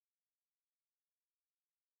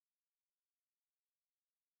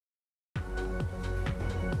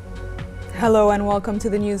Hello and welcome to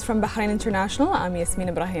the news from Bahrain International. I'm Yasmin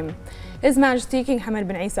Ibrahim. His Majesty King Hamad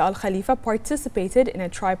bin Isa Al Khalifa participated in a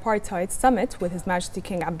tripartite summit with His Majesty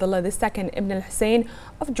King Abdullah II Ibn Al Hussein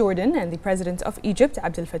of Jordan and the President of Egypt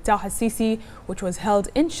Abdel Fattah al-Sisi, which was held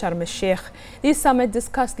in Sharm el-Sheikh. The summit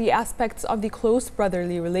discussed the aspects of the close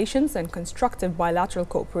brotherly relations and constructive bilateral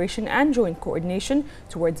cooperation and joint coordination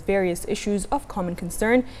towards various issues of common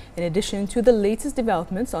concern, in addition to the latest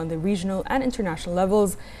developments on the regional and international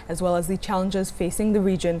levels, as well as the challenges facing the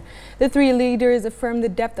region. The three leaders affirmed the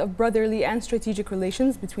depth of brotherly and strategic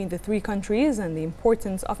relations between the three countries and the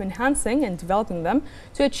importance of enhancing and developing them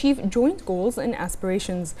to achieve joint goals and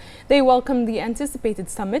aspirations. They welcomed the anticipated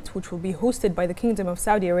summit, which will be hosted by the Kingdom of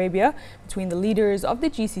Saudi Arabia, between the leaders of the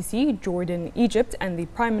GCC, Jordan, Egypt, and the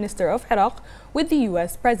Prime Minister of Iraq, with the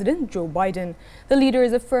US President Joe Biden. The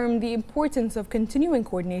leaders affirmed the importance of continuing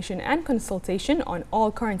coordination and consultation on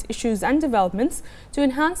all current issues and developments to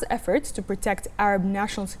enhance efforts to protect Arab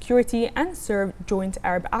national security and serve joint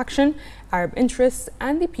Arab action, Arab interests,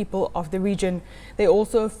 and the people of the region. They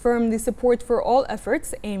also affirmed the support for all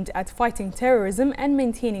efforts aimed at fighting terrorism and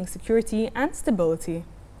maintaining security and stability.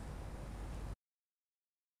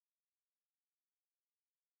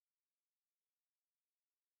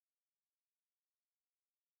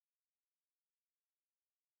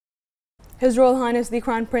 His Royal Highness the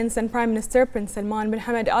Crown Prince and Prime Minister Prince Salman bin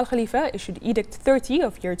Hamad Al Khalifa issued Edict 30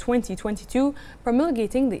 of year 2022,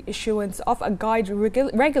 promulgating the issuance of a guide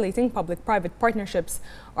regulating public-private partnerships.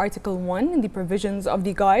 Article 1, the provisions of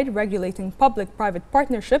the guide regulating public-private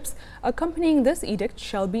partnerships accompanying this edict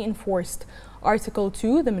shall be enforced. Article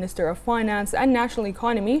 2, the Minister of Finance and National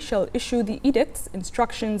Economy shall issue the edicts,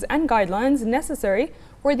 instructions and guidelines necessary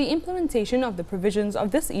for the implementation of the provisions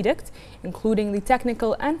of this edict, including the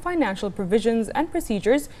technical and financial provisions and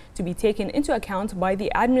procedures to be taken into account by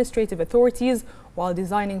the administrative authorities while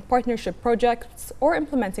designing partnership projects or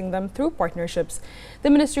implementing them through partnerships. The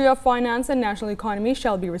Ministry of Finance and National Economy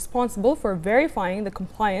shall be responsible for verifying the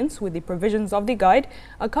compliance with the provisions of the guide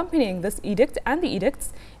accompanying this edict and the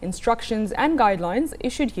edicts, instructions and guidelines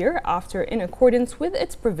issued hereafter in accordance with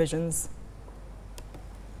its provisions.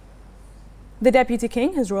 The Deputy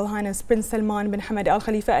King, His Royal Highness Prince Salman bin Hamad Al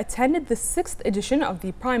Khalifa, attended the 6th edition of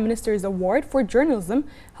the Prime Minister's Award for Journalism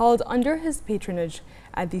held under his patronage.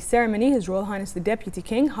 At the ceremony, His Royal Highness the Deputy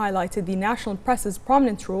King highlighted the national press's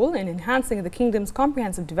prominent role in enhancing the kingdom's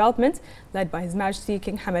comprehensive development, led by His Majesty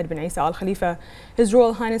King Hamad bin Isa Al Khalifa. His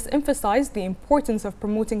Royal Highness emphasized the importance of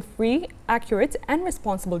promoting free, accurate and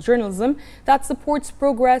responsible journalism that supports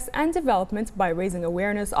progress and development by raising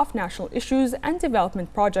awareness of national issues and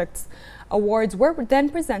development projects. Awards were then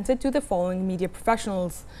presented to the following media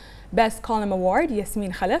professionals: Best Column Award,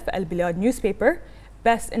 Yasmin Khalaf, Al-Bilad Newspaper;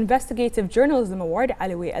 Best Investigative Journalism Award,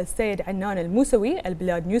 Alawi Al-Sayed Annan Al-Musawi,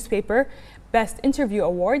 Al-Bilad Newspaper; Best Interview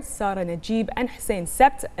Award, Sara Najib and Hussein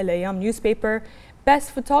Sept, Al-Ayam Newspaper;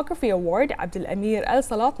 Best Photography Award, Abdul Amir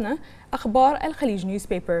Al-Salatna, Akhbar Al-Khalij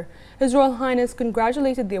Newspaper. His Royal Highness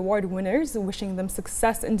congratulated the award winners, wishing them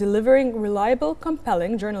success in delivering reliable,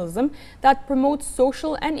 compelling journalism that promotes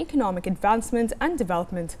social and economic advancement and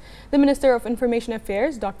development. The Minister of Information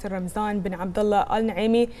Affairs, Dr. Ramzan bin Abdullah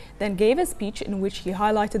Al-Naimi, then gave a speech in which he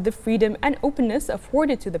highlighted the freedom and openness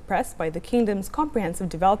afforded to the press by the kingdom's comprehensive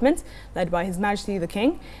development, led by His Majesty the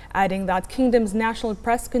King, adding that kingdom's national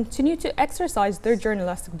press continue to exercise their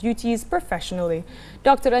journalistic duties professionally.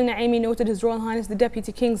 Dr. Al-Naimi noted His Royal Highness the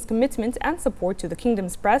Deputy King's commitment and support to the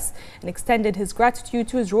kingdom's press and extended his gratitude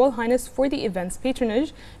to His Royal Highness for the event's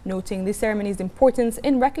patronage, noting the ceremony's importance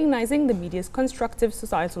in recognizing the media's constructive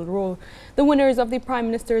societal role. The winners of the Prime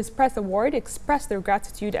Minister's Press Award expressed their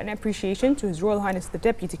gratitude and appreciation to His Royal Highness the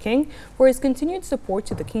Deputy King for his continued support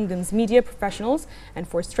to the kingdom's media professionals and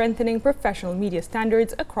for strengthening professional media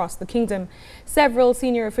standards across the kingdom. Several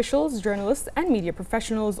senior officials, journalists and media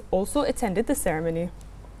professionals also attended the ceremony.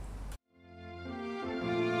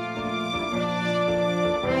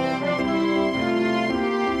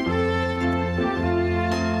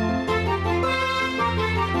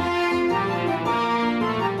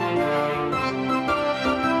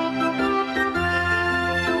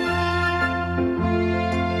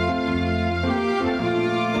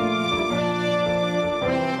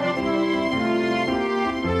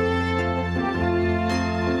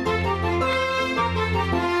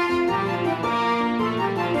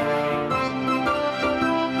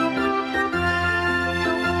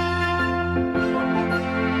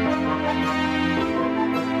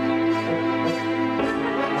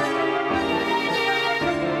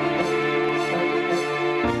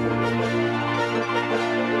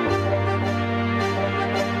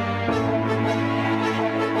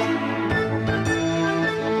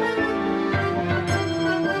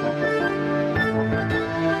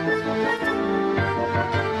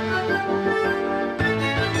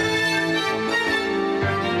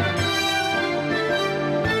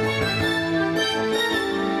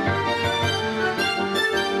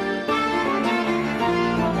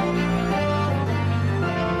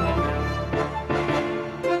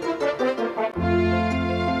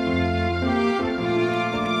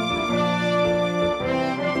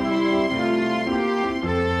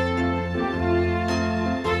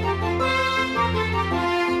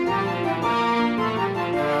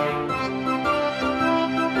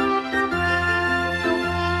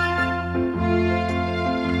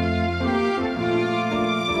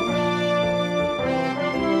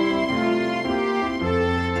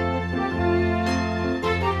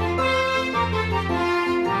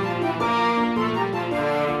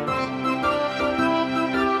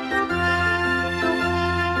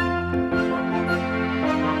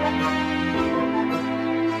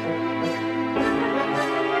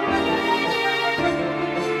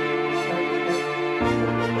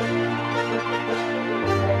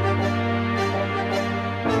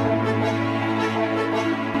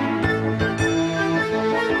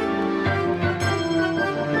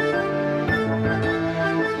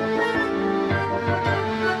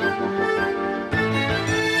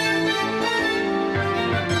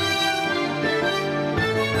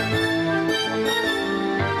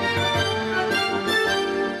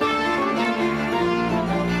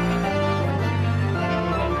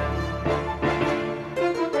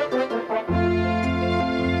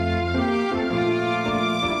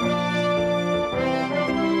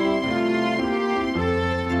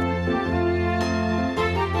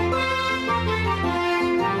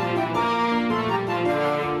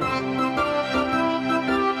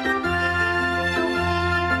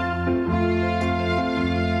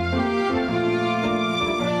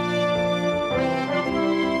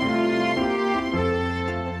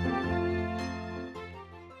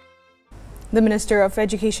 The Minister of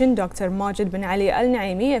Education, Dr. Majid bin Ali Al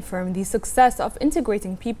Naimi, affirmed the success of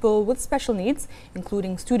integrating people with special needs,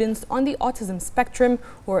 including students on the autism spectrum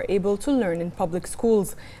who are able to learn in public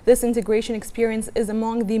schools. This integration experience is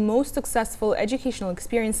among the most successful educational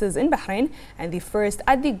experiences in Bahrain and the first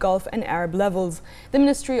at the Gulf and Arab levels. The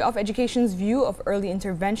Ministry of Education's view of early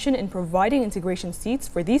intervention in providing integration seats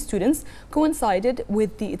for these students coincided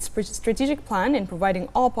with its strategic plan in providing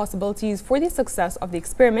all possibilities for the success of the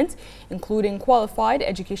experiment, including qualified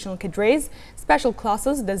educational cadres, special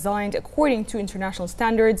classes designed according to international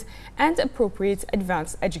standards, and appropriate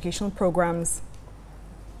advanced educational programs.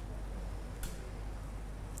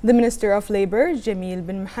 The Minister of Labour, Jamil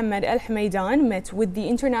bin Mohammed Al Hamaidan, met with the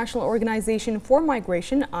International Organization for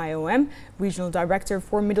Migration, IOM, Regional Director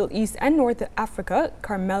for Middle East and North Africa,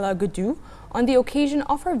 Carmela Goudou, on the occasion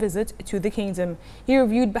of her visit to the kingdom. He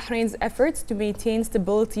reviewed Bahrain's efforts to maintain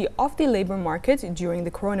stability of the labour market during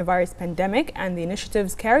the coronavirus pandemic and the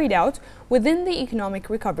initiatives carried out within the economic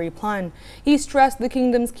recovery plan. He stressed the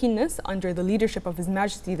kingdom's keenness under the leadership of His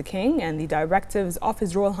Majesty the King and the directives of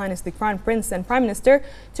His Royal Highness the Crown Prince and Prime Minister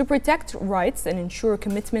to protect rights and ensure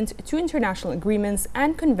commitment to international agreements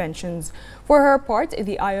and conventions. For her part,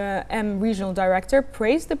 the IOM Regional Director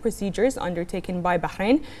praised the procedures undertaken by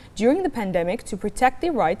Bahrain during the pandemic to protect the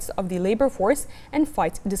rights of the labour force and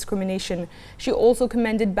fight discrimination. She also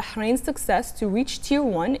commended Bahrain's success to reach Tier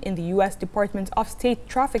 1 in the U.S. Department of State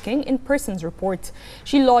Trafficking in Persons report.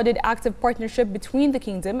 She lauded active partnership between the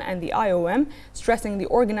kingdom and the IOM, stressing the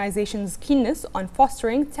organization's keenness on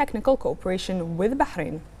fostering technical cooperation with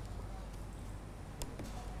Bahrain.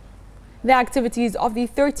 The activities of the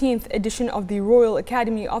 13th edition of the Royal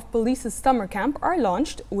Academy of Police's Summer Camp are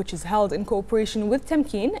launched, which is held in cooperation with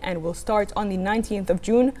Temkeen and will start on the 19th of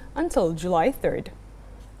June until July 3rd.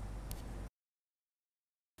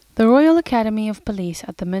 The Royal Academy of Police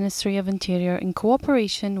at the Ministry of Interior, in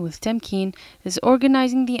cooperation with Temkeen, is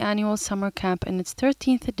organizing the annual summer camp in its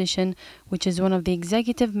 13th edition, which is one of the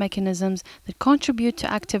executive mechanisms that contribute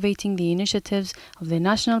to activating the initiatives of the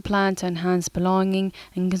national plan to enhance belonging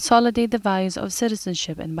and consolidate the values of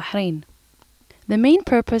citizenship in Bahrain. The main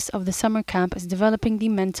purpose of the summer camp is developing the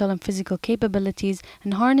mental and physical capabilities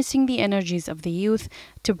and harnessing the energies of the youth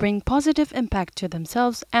to bring positive impact to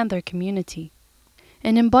themselves and their community.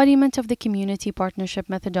 An embodiment of the community partnership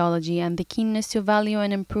methodology and the keenness to value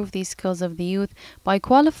and improve these skills of the youth by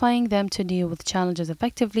qualifying them to deal with challenges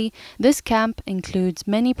effectively, this camp includes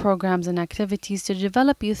many programs and activities to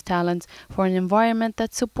develop youth talents for an environment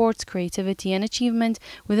that supports creativity and achievement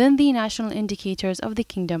within the national indicators of the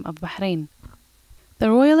Kingdom of Bahrain. The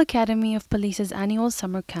Royal Academy of Police's annual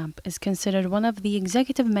summer camp is considered one of the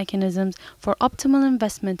executive mechanisms for optimal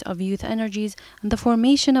investment of youth energies and the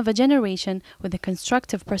formation of a generation with a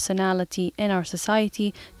constructive personality in our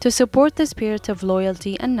society to support the spirit of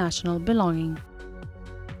loyalty and national belonging.